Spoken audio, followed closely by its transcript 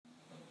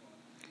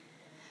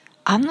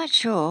I'm not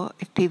sure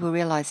if people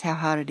realise how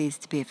hard it is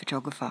to be a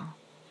photographer.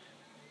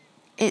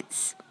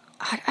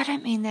 I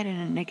don't mean that in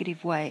a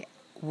negative way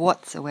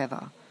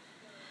whatsoever.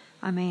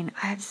 I mean,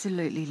 I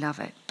absolutely love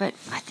it. But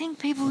I think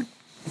people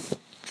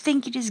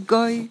think you just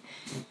go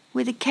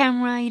with a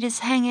camera, you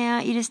just hang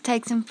out, you just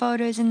take some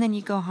photos and then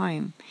you go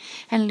home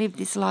and live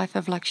this life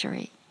of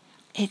luxury.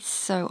 It's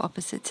so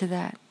opposite to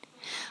that.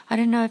 I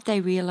don't know if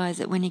they realise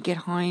that when you get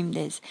home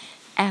there's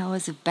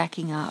hours of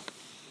backing up,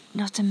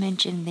 not to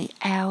mention the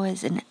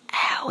hours and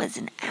hours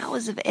and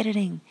hours of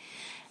editing.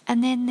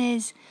 And then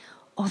there's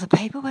all the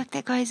paperwork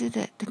that goes with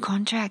it, the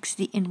contracts,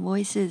 the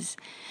invoices,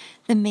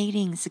 the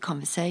meetings, the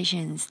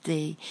conversations,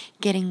 the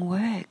getting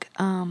work.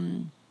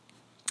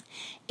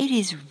 It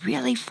is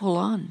really full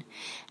on.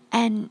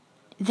 And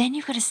then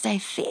you've got to stay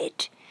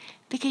fit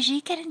because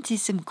you get into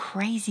some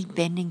crazy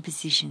bending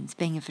positions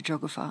being a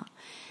photographer.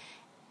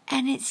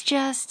 And it's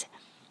just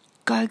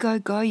go, go,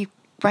 go. Your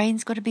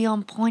brain's got to be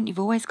on point. You've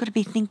always got to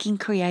be thinking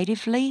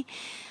creatively.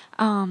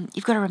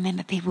 You've got to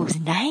remember people's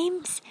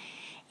names.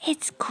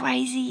 It's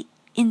crazy,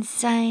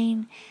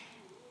 insane.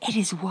 It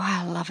is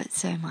why I love it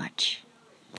so much.